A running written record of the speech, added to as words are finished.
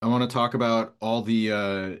want to talk about all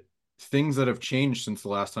the things that have changed since the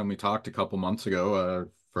last time we talked a couple months ago.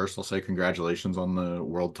 First, I'll say congratulations on the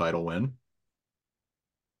world title win.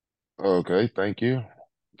 Okay, thank you.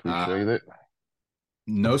 Uh, Appreciate it.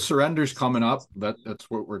 No Surrender's coming up. That's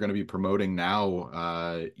what we're going to be promoting now.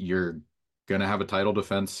 You're going to have a title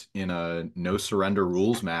defense in a No Surrender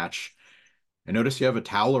rules match. I notice you have a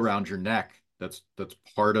towel around your neck. That's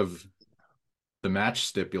part of the match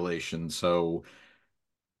stipulation. So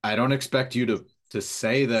I don't expect you to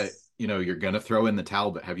say that, you're going to throw in the towel,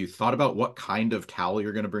 but have you thought about what kind of towel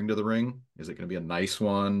you're going to bring to the ring? Is it going to be a nice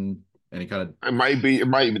one? Any kind of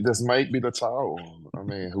This might be the towel. I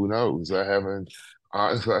mean, who knows?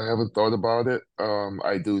 Honestly, I haven't thought about it.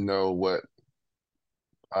 I do know what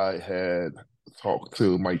I had talked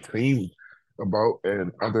to my team about,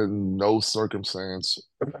 and under no circumstance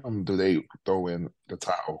do they throw in the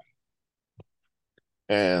towel.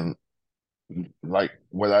 And like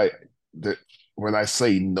the, when I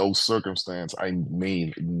say no circumstance, I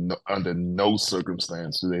mean no, under no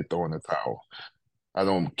circumstance do they throw in the towel. I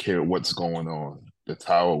don't care what's going on. The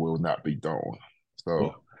tower will not be thrown.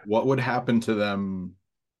 So, what would happen to them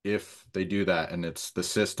if they do that and it's the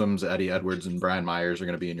systems, Eddie Edwards and Brian Myers are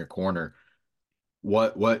going to be in your corner?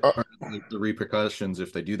 What uh, are the repercussions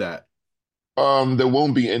if they do that? there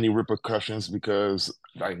won't be any repercussions because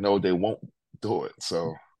I know they won't do it.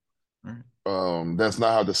 So, All right. that's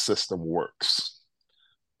not how the system works.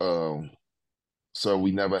 Um, so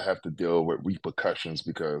we never have to deal with repercussions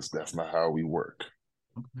because that's not how we work.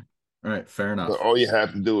 All right, fair But enough. all you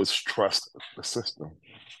have to do is trust the system.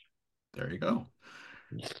 There you go.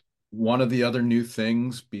 One of the other new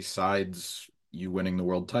things besides you winning the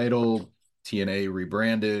world title, TNA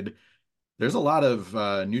rebranded, there's a lot of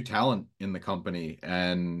new talent in the company,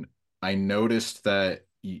 and I noticed that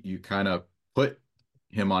you kind of put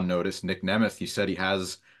him on notice. Nick Nemeth, you said he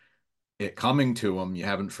has it coming to him. You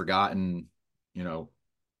haven't forgotten, you know,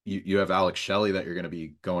 you have Alex Shelley that you're going to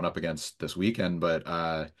be going up against this weekend, but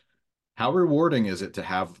how rewarding is it to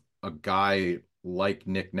have a guy like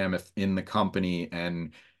Nick Nemeth in the company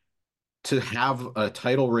and to have a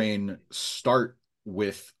title reign start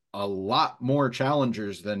with a lot more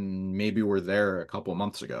challengers than maybe were there a couple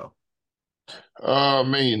months ago? I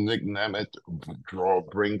mean, Nick Nemeth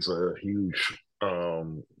brings a huge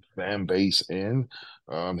fan base in.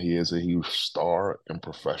 He is a huge star in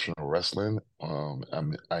professional wrestling.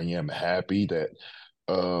 I am happy that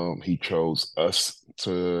he chose us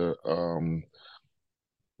to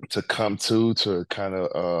come to kind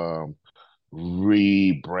of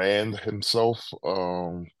rebrand himself.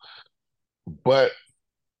 But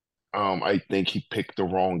I think he picked the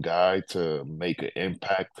wrong guy to make an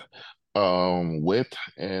impact with.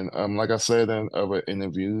 And like I said in other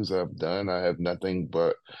interviews I've done, I have nothing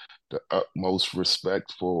but the utmost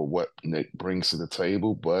respect for what Nick brings to the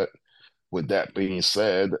table. But with that being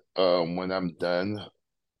said, when I'm done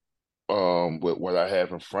with what I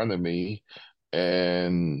have in front of me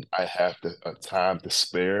and I have a time to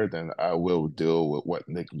spare, then I will deal with what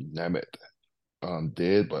Nick Nemeth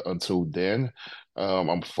did. But until then,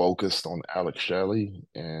 I'm focused on Alex Shelley,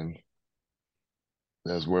 and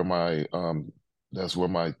that's where my um, that's where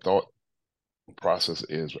my thought process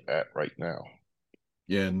is at right now.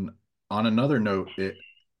 And on another note,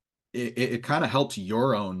 it kind of helps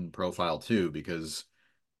your own profile too, because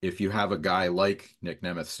if you have a guy like Nick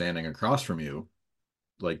Nemeth standing across from you,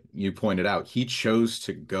 like you pointed out, he chose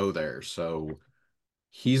to go there. So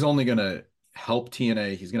he's only going to help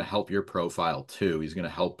TNA. He's going to help your profile too. He's going to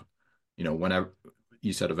help, whenever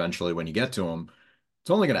you said eventually when you get to him,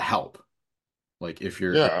 it's only going to help. Like if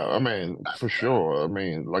Yeah, I mean, for sure. I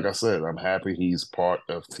mean, like I said, I'm happy he's part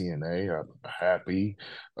of TNA. I'm happy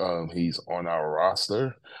he's on our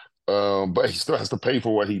roster. But he still has to pay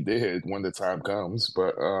for what he did when the time comes.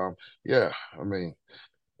 But yeah, I mean,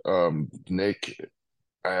 Nick,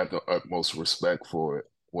 I have the utmost respect for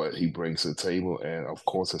what he brings to the table, and of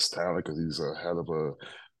course his talent because he's a hell of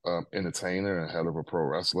a entertainer and a hell of a pro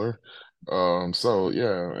wrestler. So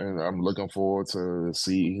yeah, and I'm looking forward to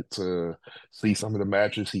see some of the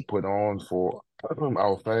matches he put on for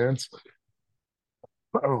our fans.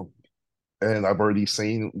 Um, and I've already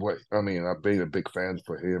seen what I mean. I've been a big fan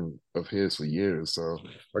for him of his for years. So,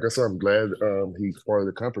 like I said, I'm glad he's part of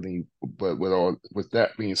the company. But with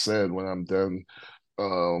that being said, when I'm done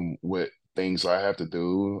with things I have to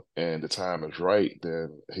do and the time is right,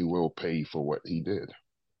 then he will pay for what he did.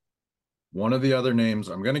 one of the other names,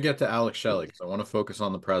 I'm going to get to Alex Shelley because I want to focus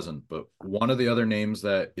on the present, but one of the other names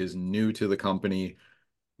that is new to the company,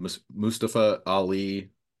 Mustafa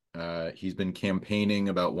Ali, he's been campaigning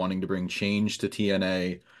about wanting to bring change to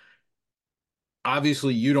TNA.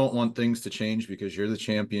 obviously you don't want things to change because you're the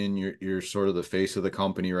champion, you're sort of the face of the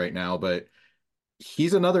company right now, but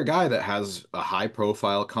he's another guy that has a high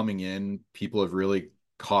profile coming in. People have really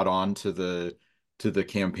caught on to the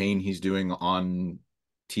campaign he's doing on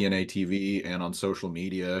TNA TV and on social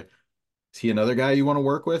media. Is he another guy you want to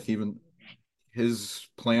work with? Even his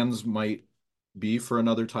plans might be for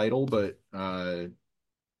another title, but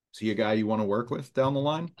is he a guy you want to work with down the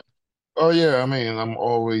line? Oh yeah, I mean, I'm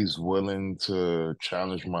always willing to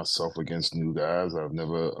challenge myself against new guys. I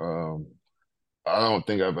don't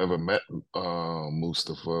think I've ever met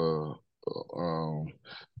Mustafa. Um,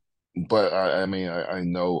 but I mean, I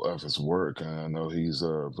know of his work, and I know he's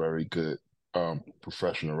a very good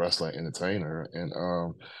professional wrestling entertainer, and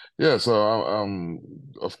yeah, so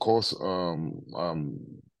of course I'm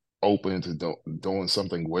open to doing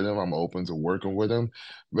something with him. I'm open to working with him,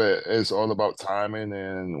 but it's all about timing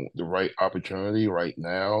and the right opportunity. Right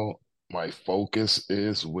now, my focus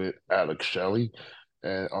is with Alex Shelley.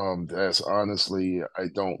 And that's honestly, I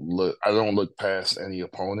don't look past any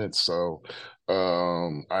opponents. So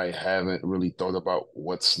I haven't really thought about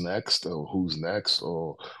what's next or who's next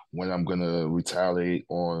or when I'm gonna retaliate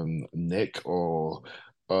on Nick or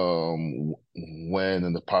when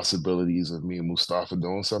and the possibilities of me and Mustafa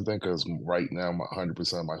doing something. Because right now, my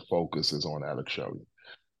 100% of my focus is on Alex Shelley.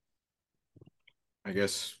 I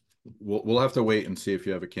guess we'll have to wait and see if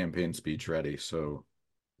you have a campaign speech ready. So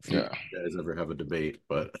if you Yeah. guys ever have a debate,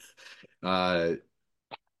 but uh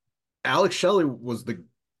Alex Shelley was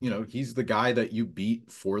he's the guy that you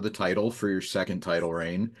beat for the title for your second title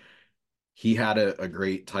reign. He had a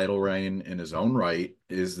great title reign in his own right.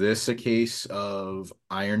 Is this a case of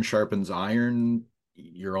iron sharpens iron?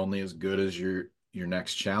 You're only as good as your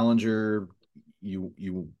next challenger.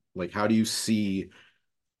 You like how do you see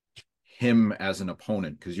him as an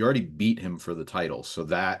opponent? Because you already beat him for the title, so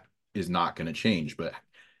that is not going to change. But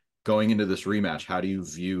going into this rematch, how do you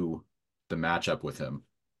view the matchup with him?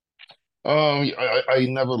 I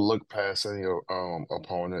never look past any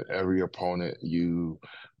opponent. Every opponent you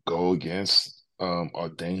go against are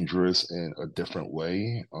dangerous in a different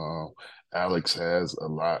way. Alex has a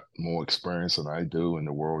lot more experience than I do in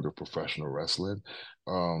the world of professional wrestling.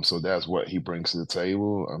 So that's what he brings to the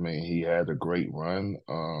table. I mean, he had a great run.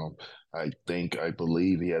 I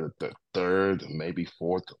believe he had the third, maybe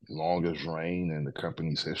fourth longest reign in the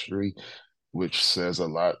company's history, which says a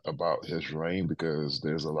lot about his reign because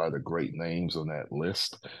there's a lot of great names on that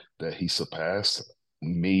list that he surpassed,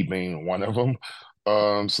 me being one of them.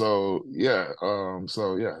 So yeah,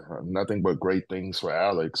 nothing but great things for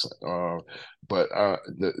Alex. But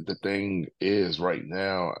the thing is, right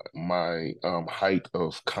now, my height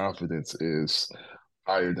of confidence is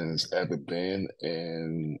higher than it's ever been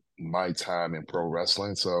in my time in pro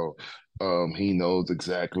wrestling. So he knows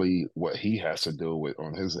exactly what he has to deal with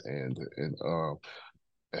on his end, and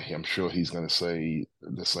I'm sure he's going to say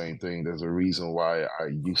the same thing. There's a reason why I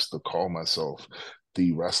used to call myself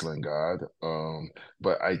the wrestling god,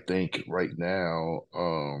 but I think right now,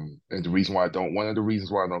 and the reason why I don't, one of the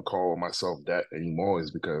reasons why I don't call myself that anymore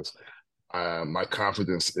is because my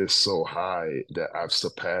confidence is so high that I've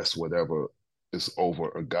surpassed whatever is over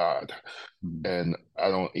a god, and I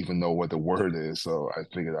don't even know what the word is. So I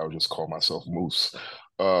figured I would just call myself Moose.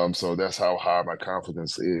 So that's how high my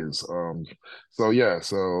confidence is. So yeah,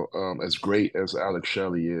 so as great as Alex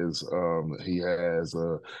Shelley is, he has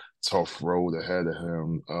a tough road ahead of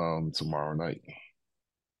him tomorrow night.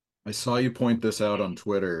 I saw you point this out on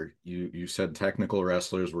Twitter. You said technical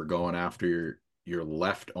wrestlers were going after your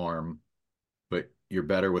left arm, but you're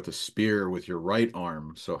better with a spear with your right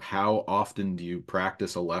arm. So how often do you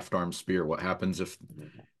practice a left arm spear? What happens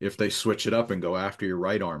if they switch it up and go after your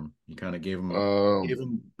right arm? You kind of gave Um,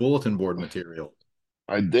 them bulletin board material.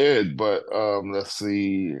 I did, but let's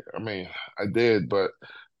see. I mean, I did, but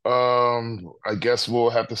I guess we'll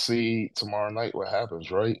have to see tomorrow night what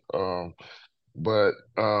happens, right? But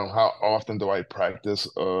how often do I practice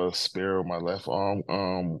spear with my left arm?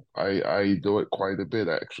 I do it quite a bit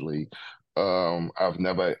actually. I've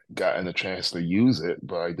never gotten a chance to use it,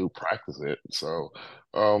 but I do practice it. So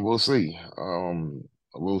we'll see.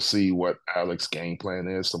 We'll see what Alex's game plan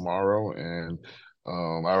is tomorrow, and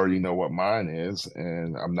I already know what mine is,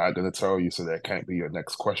 and I'm not going to tell you, so that can't be your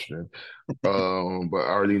next question. But I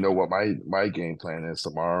already know what my game plan is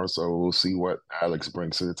tomorrow, so we'll see what Alex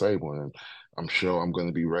brings to the table, and I'm sure I'm going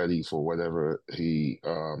to be ready for whatever he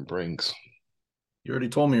brings. You already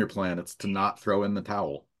told me your plan. It's to not throw in the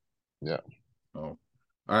towel. Yeah. Oh,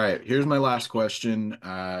 all right. Here's my last question.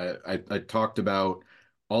 I talked about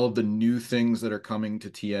all of the new things that are coming to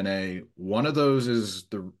TNA. One of those is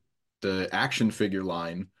the action figure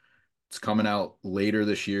line. It's coming out later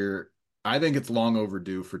this year. I think it's long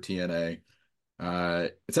overdue for TNA.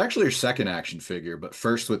 It's actually your second action figure, but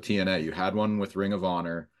first with TNA. You had one with Ring of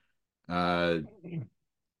Honor. Uh,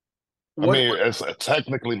 I mean, what it's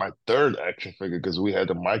technically my third action figure because we had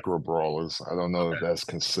the micro brawlers. I don't know if okay. that's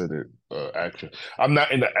considered action. I'm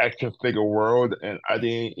not in the action figure world, and I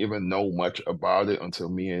didn't even know much about it until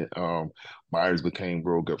me and Myers became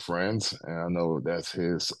real good friends, and I know that's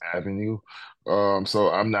his avenue.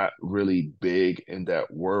 So I'm not really big in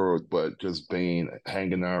that world, but just being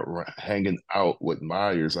hanging out with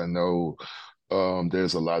Myers, I know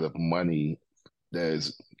there's a lot of money that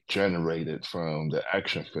is generated from the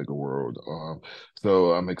action figure world.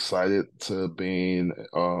 So I'm excited to being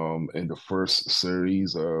in the first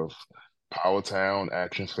series of Powertown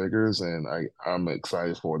action figures, and I'm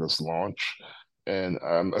excited for this launch. And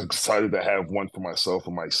I'm excited to have one for myself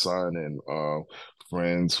and my son and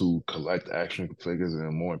friends who collect action figures,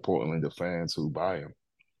 and more importantly, the fans who buy them.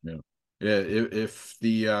 Yeah. Yeah, if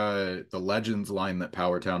the Legends line that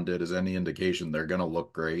Powertown did is any indication, they're gonna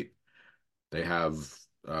look great. They have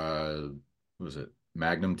what was it?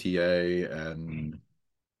 Magnum TA and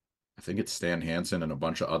I think it's Stan Hansen and a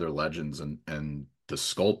bunch of other legends and the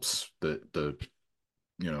sculpts, the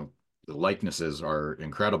you know, the likenesses are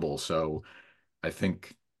incredible. So I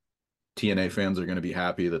think TNA fans are going to be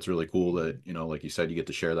happy. That's really cool that, like you said, you get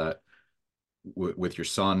to share that with your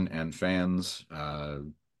son and fans.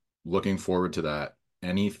 Looking forward to that.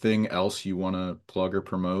 Anything else you want to plug or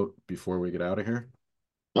promote before we get out of here?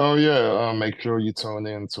 Oh yeah, make sure you tune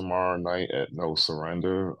in tomorrow night at No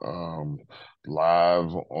Surrender,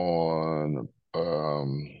 live on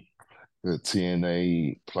the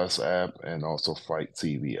TNA Plus app and also Fight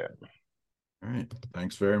TV app. All right.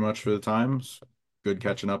 Thanks very much for the times. Good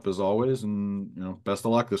catching up as always, and best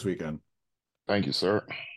of luck this weekend. Thank you, sir.